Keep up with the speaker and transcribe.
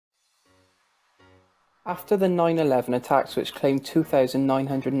After the 9/11 attacks, which claimed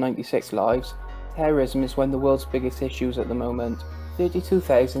 2,996 lives, terrorism is one of the world's biggest issues at the moment.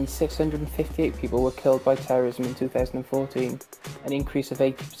 32,658 people were killed by terrorism in 2014, an increase of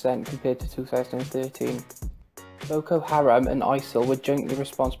 80% compared to 2013. Boko Haram and ISIL were jointly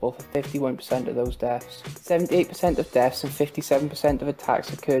responsible for 51% of those deaths. 78% of deaths and 57% of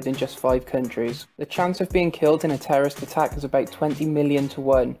attacks occurred in just 5 countries. The chance of being killed in a terrorist attack is about 20 million to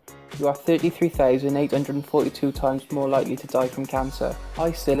 1. You are 33,842 times more likely to die from cancer.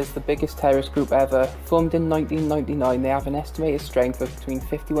 ISIL is the biggest terrorist group ever. Formed in 1999, they have an estimated strength of between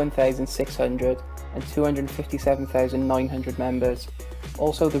 51,600 and 257,900 members.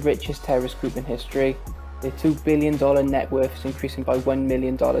 Also the richest terrorist group in history. Their $2 billion net worth is increasing by $1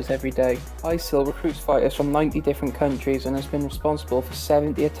 million every day. ISIL recruits fighters from 90 different countries and has been responsible for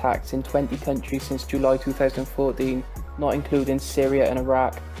 70 attacks in 20 countries since July 2014, not including Syria and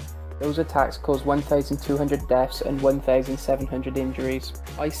Iraq. Those attacks caused 1,200 deaths and 1,700 injuries.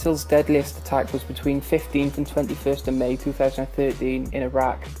 ISIL's deadliest attack was between 15th and 21st of May 2013 in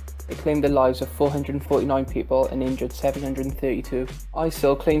Iraq. It claimed the lives of 449 people and injured 732.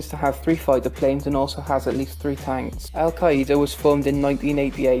 ISIL claims to have 3 fighter planes and also has at least 3 tanks. Al-Qaeda was formed in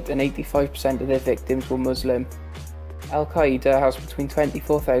 1988 and 85% of their victims were Muslim. Al-Qaeda has between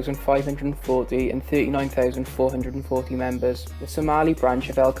 24,540 and 39,440 members. The Somali branch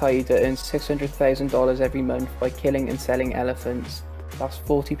of Al-Qaeda earns $600,000 every month by killing and selling elephants. That's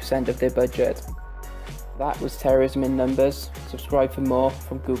 40% of their budget. That was Terrorism in Numbers. Subscribe for more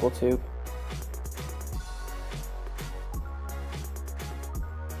from GoogleTube.